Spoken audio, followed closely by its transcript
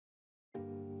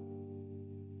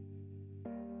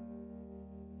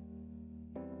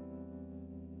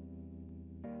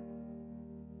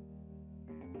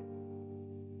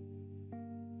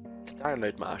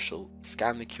download Marshal,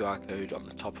 scan the QR code on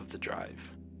the top of the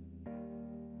drive.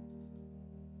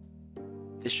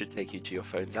 This should take you to your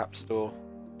phone's app store,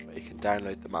 where you can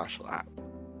download the Marshal app.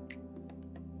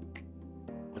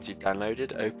 Once you've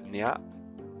downloaded, open the app,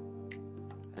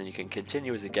 and then you can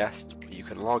continue as a guest, or you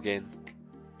can log in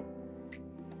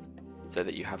so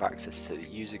that you have access to the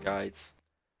user guides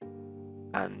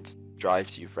and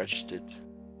drives you've registered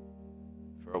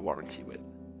for a warranty with.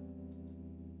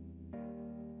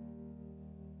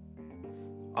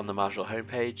 On the Marshal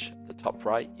homepage, at the top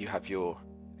right, you have your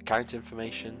account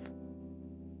information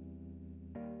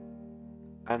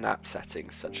and app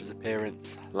settings such as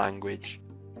appearance, language.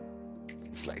 You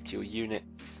can select your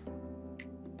units,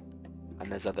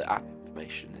 and there's other app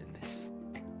information in this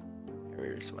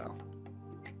area as well.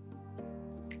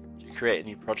 To create a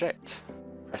new project,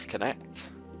 press connect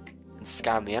and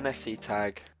scan the NFC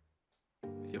tag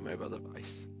with your mobile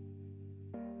device.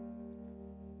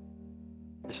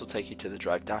 This will take you to the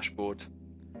Drive dashboard.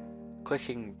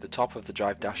 Clicking the top of the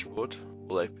Drive dashboard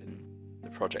will open the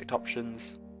project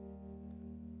options.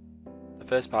 The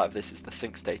first part of this is the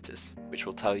sync status, which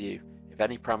will tell you if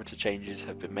any parameter changes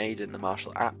have been made in the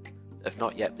Marshal app that have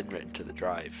not yet been written to the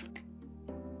drive.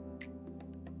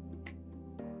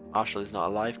 Marshal is not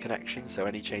a live connection, so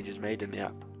any changes made in the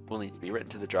app will need to be written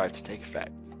to the drive to take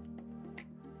effect.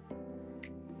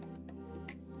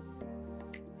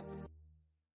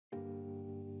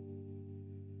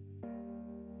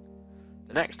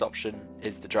 The next option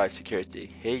is the drive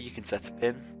security. Here you can set a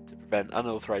PIN to prevent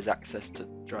unauthorized access to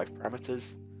drive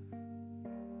parameters.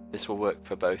 This will work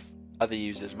for both other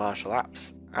users' Marshal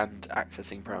apps and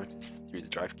accessing parameters through the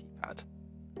drive keypad.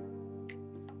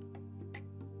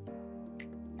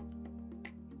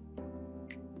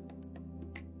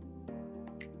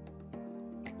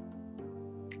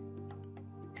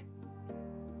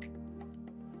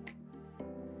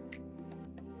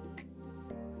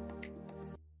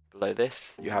 Below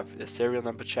this, you have the serial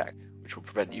number check, which will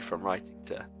prevent you from writing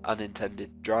to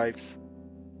unintended drives.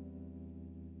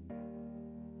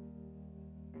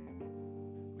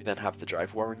 We then have the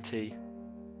drive warranty.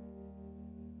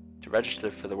 To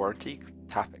register for the warranty,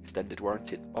 tap extended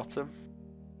warranty at the bottom.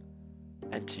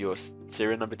 Enter your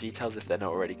serial number details if they're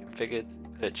not already configured,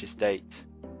 purchase date,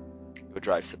 your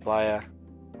drive supplier,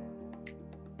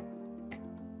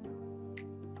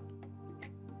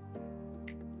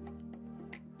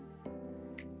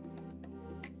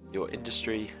 your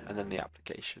industry, and then the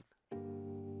application.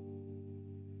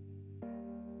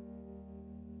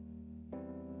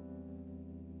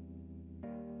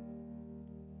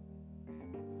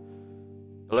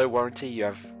 Below warranty, you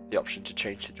have the option to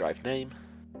change the drive name.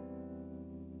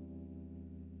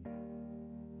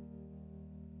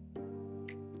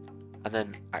 And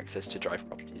then access to drive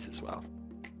properties as well.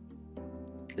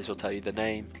 This will tell you the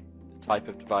name, the type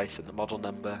of device and the model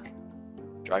number,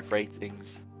 drive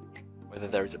ratings, whether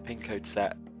there is a PIN code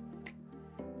set,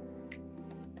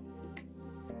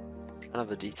 and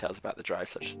other details about the drive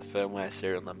such as the firmware,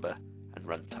 serial number and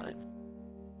runtime.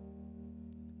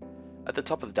 At the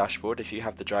top of the dashboard, if you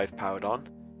have the drive powered on,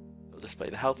 it will display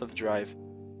the health of the drive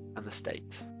and the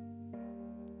state.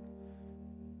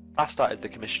 Fast Start is the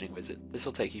commissioning wizard. This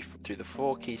will take you through the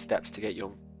 4 key steps to get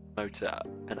your motor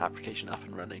and application up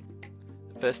and running.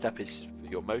 The first step is for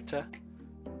your motor,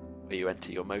 where you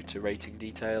enter your motor rating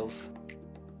details.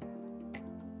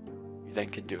 You then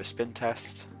can do a spin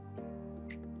test.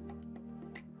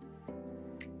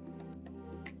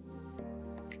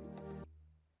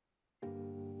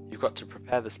 You've got to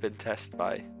prepare the spin test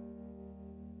by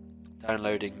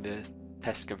downloading the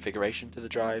test configuration to the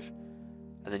drive,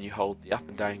 and then you hold the up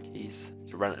and down keys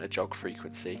to run at a jog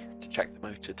frequency to check the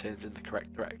motor turns in the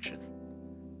correct direction.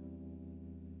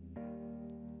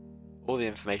 All the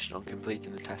information on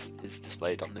completing the test is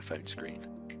displayed on the phone screen.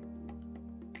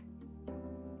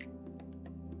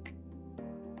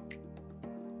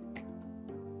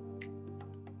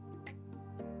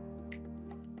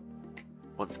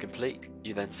 Once complete,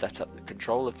 you then set up the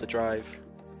control of the drive.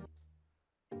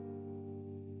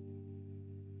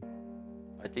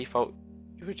 By default,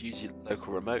 you would use your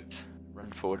local remote,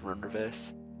 run forward and run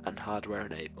reverse, and hardware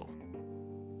enable.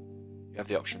 You have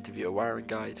the option to view a wiring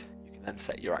guide. You can then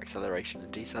set your acceleration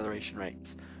and deceleration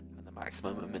rates and the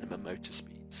maximum and minimum motor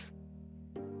speeds.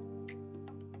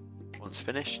 Once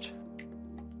finished,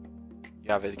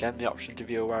 you have again the option to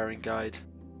view a wiring guide.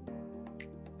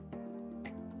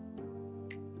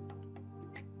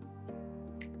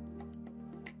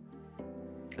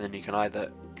 And then you can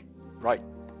either write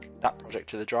that project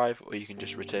to the drive, or you can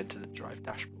just return to the drive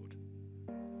dashboard.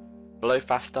 Below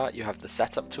Fast Start, you have the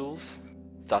setup tools,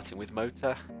 starting with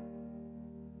motor.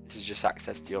 This is just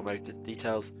access to your motor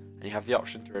details, and you have the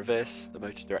option to reverse the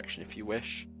motor direction if you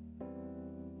wish.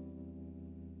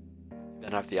 You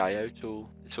then have the I/O tool.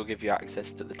 This will give you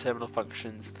access to the terminal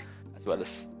functions, as well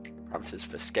as parameters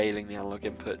for scaling the analog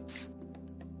inputs,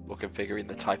 or configuring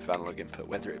the type of analog input,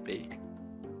 whether it be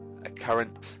a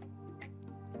current,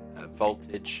 a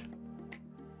voltage,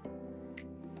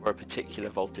 or a particular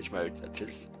voltage mode, such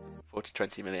as 4 to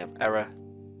 20 milliamp error,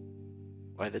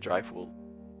 where the drive will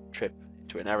trip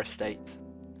into an error state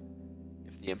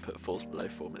if the input falls below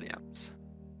 4 milliamps.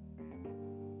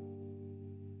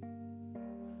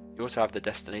 You also have the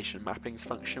destination mappings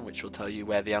function, which will tell you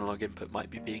where the analog input might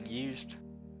be being used.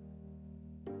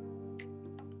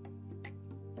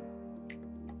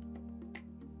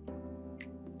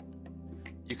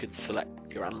 You can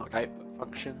select your analog output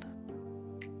function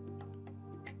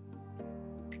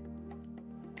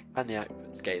and the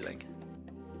output scaling.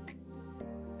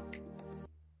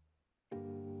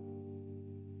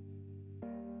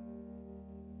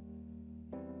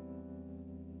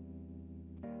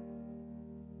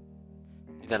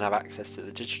 You then have access to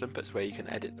the digital inputs, where you can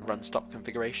edit the run-stop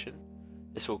configuration.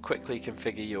 This will quickly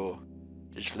configure your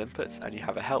digital inputs, and you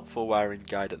have a helpful wiring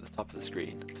guide at the top of the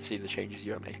screen to see the changes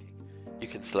you are making. You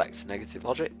can select negative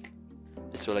logic.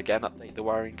 This will again update the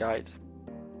wiring guide.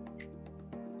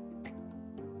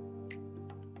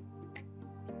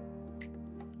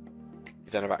 You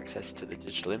then have access to the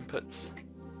digital inputs.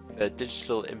 For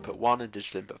digital input 1 and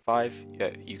digital input 5,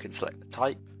 you can select the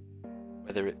type,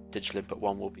 whether digital input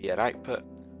 1 will be an output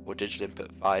or digital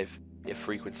input 5 be a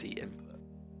frequency input.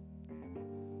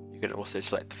 You can also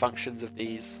select the functions of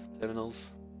these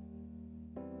terminals,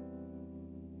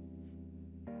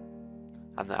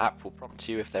 and the app will prompt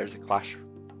you if there is a clash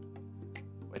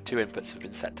where two inputs have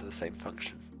been set to the same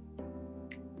function.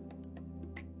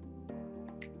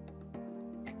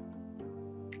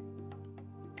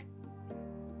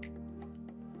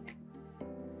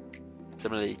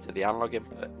 Similarly to the analog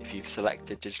input, if you've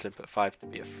selected digital input 5 to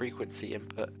be a frequency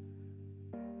input,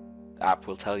 the app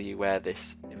will tell you where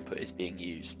this input is being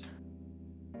used.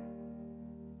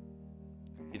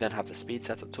 You then have the speed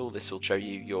setup tool. This will show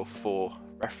you your 4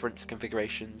 reference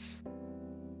configurations.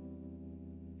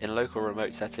 In local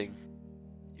remote setting,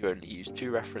 you only use 2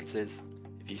 references.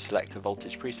 If you select a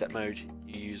voltage preset mode,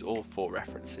 you use all 4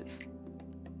 references.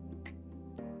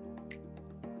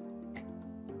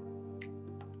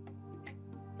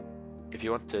 If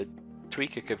you want to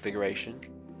tweak a configuration,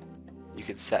 you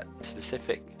can set a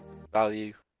specific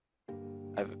value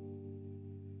of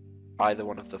either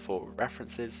one of the 4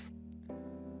 references,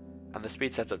 and the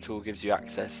speed setup tool gives you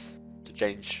access to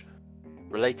change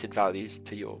related values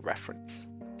to your reference,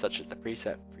 such as the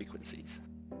preset frequencies.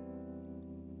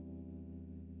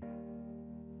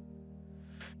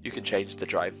 You can change the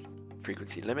drive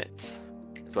frequency limits,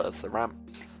 as well as the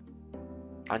ramps,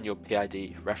 and your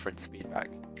PID reference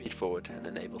feedback, feed forward and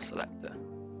enable selector.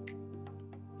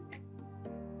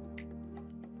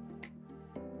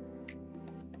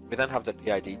 We then have the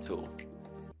PID tool.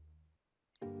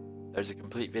 There's a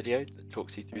complete video that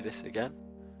talks you through this again,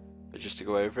 but just to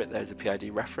go over it, there's a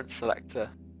PID reference selector,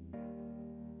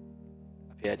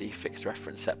 a PID fixed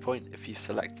reference set point. If you've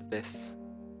selected this,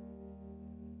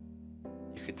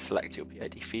 you can select your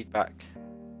PID feedback,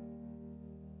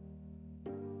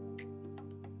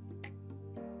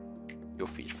 your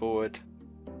feed forward.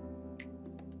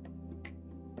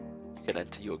 You can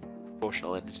enter your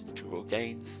proportional and integral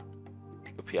gains,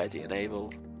 your PID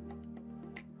enable,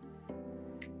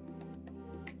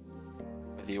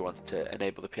 whether you want to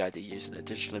enable the PID using a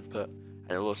digital input,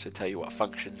 and it will also tell you what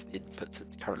functions the inputs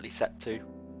are currently set to.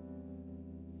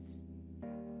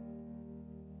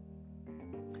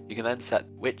 You can then set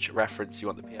which reference you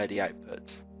want the PID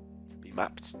output to be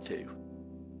mapped to.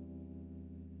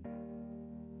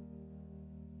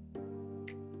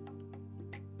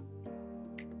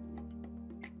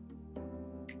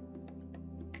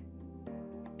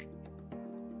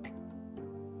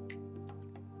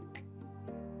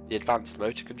 The Advanced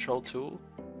Motor Control tool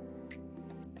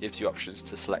gives you options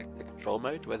to select the control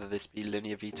mode, whether this be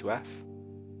linear V2F,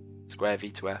 square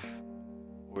V2F,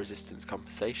 or resistance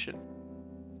compensation.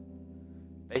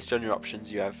 Based on your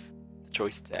options, you have the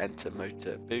choice to enter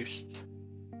motor boost.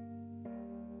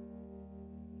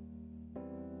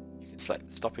 You can select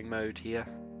the stopping mode here.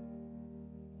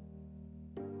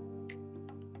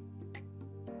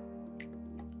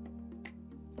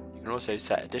 You can also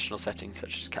set additional settings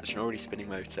such as catch an already spinning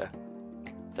motor,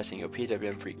 setting your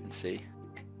PWM frequency.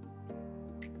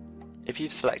 If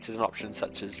you've selected an option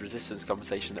such as resistance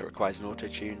compensation that requires an auto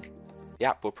tune, the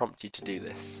app will prompt you to do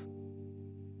this.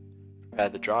 Prepare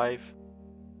the drive,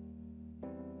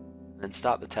 and then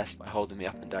start the test by holding the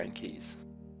up and down keys.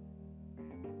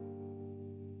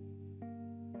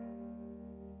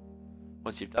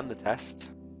 Once you've done the test,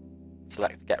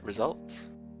 select Get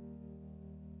Results.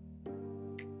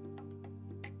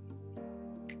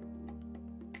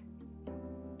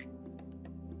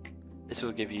 This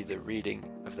will give you the reading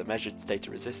of the measured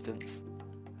stator resistance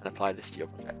and apply this to your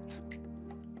project.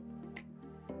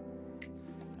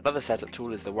 Another setup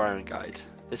tool is the wiring guide.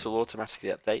 This will automatically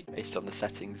update based on the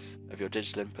settings of your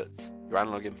digital inputs, your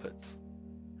analog inputs,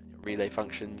 and your relay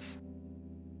functions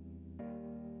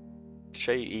to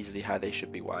show you easily how they should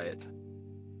be wired.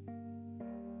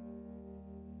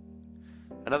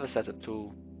 Another setup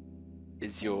tool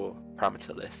is your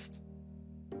parameter list.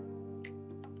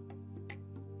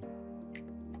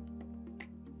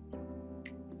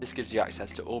 This gives you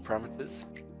access to all parameters,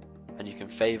 and you can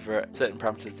favourite certain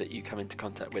parameters that you come into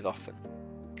contact with often.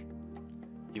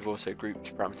 You've also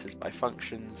grouped parameters by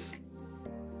functions.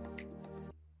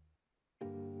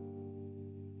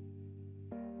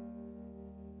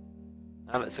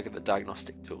 Now let's look at the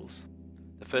diagnostic tools.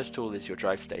 The first tool is your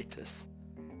drive status.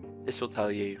 This will tell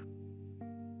you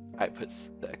outputs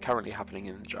that are currently happening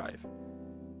in the drive.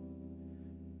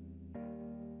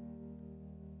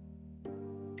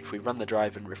 If we run the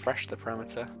drive and refresh the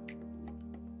parameter,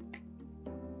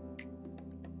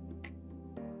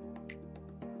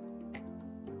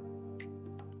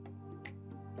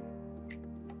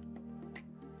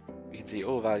 we can see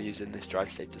all values in this drive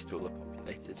status tool are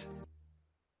populated.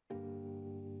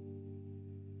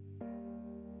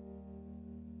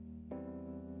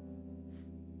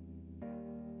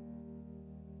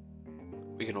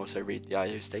 We can also read the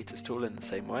I/O status tool in the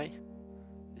same way.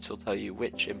 This will tell you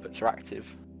which inputs are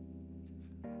active.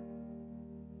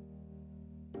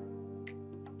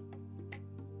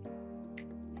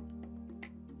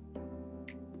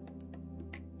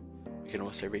 We can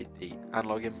also read the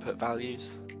analog input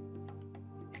values.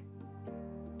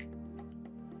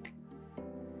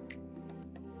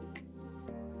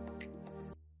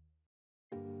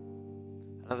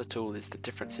 Another tool is the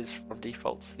differences from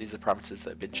defaults. These are parameters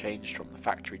that have been changed from the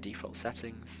factory default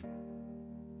settings.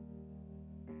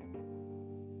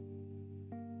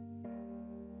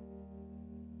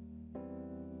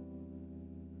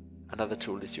 Another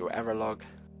tool is your error log,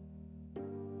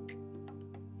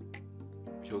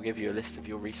 which will give you a list of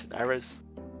your recent errors.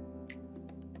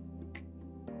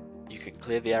 You can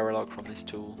clear the error log from this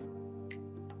tool,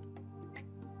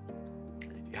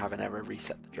 and if you have an error,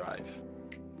 reset the drive.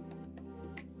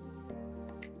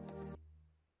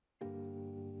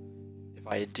 If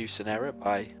I induce an error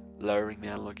by lowering the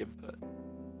analog input,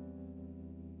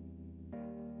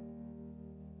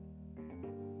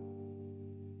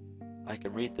 I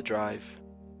can read the drive,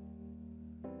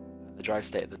 and the drive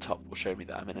state at the top will show me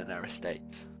that I'm in an error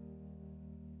state.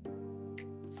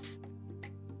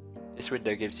 This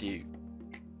window gives you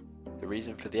the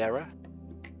reason for the error,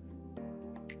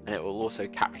 and it will also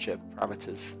capture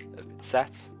parameters that have been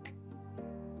set.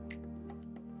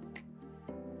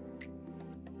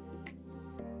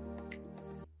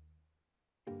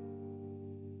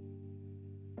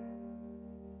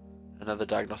 Another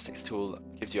diagnostics tool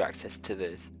gives you access to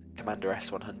the Commander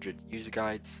S100 user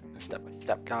guides and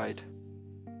step-by-step guide,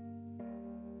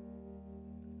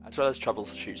 as well as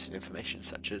troubleshooting information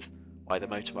such as why the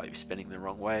motor might be spinning the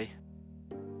wrong way,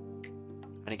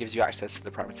 and it gives you access to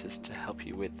the parameters to help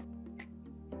you with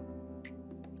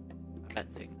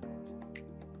amending.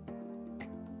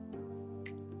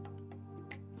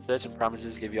 Certain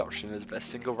parameters give you options of a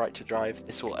single write to drive.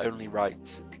 This will only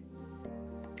write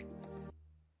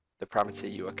the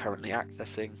parameter you are currently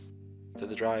accessing to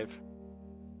the drive,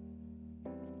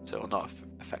 so it will not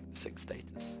affect the sync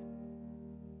status.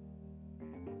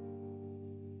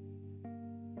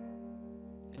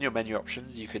 In your menu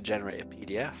options, you can generate a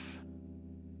PDF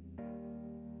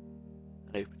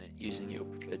and open it using your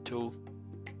preferred tool.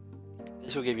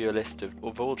 This will give you a list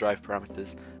of all drive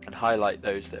parameters and highlight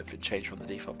those that have been changed from the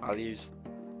default values.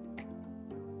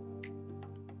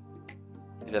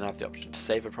 You then have the option to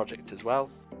save a project as well.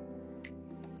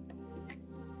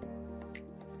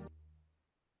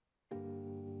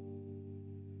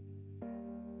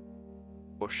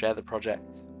 Or share the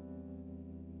project.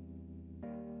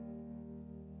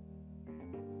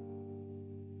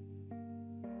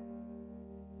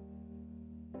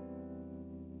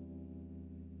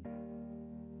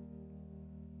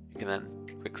 You can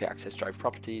then quickly access drive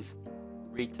properties,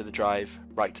 read to the drive,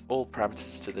 write all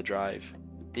parameters to the drive,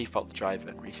 default the drive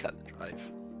and reset the drive.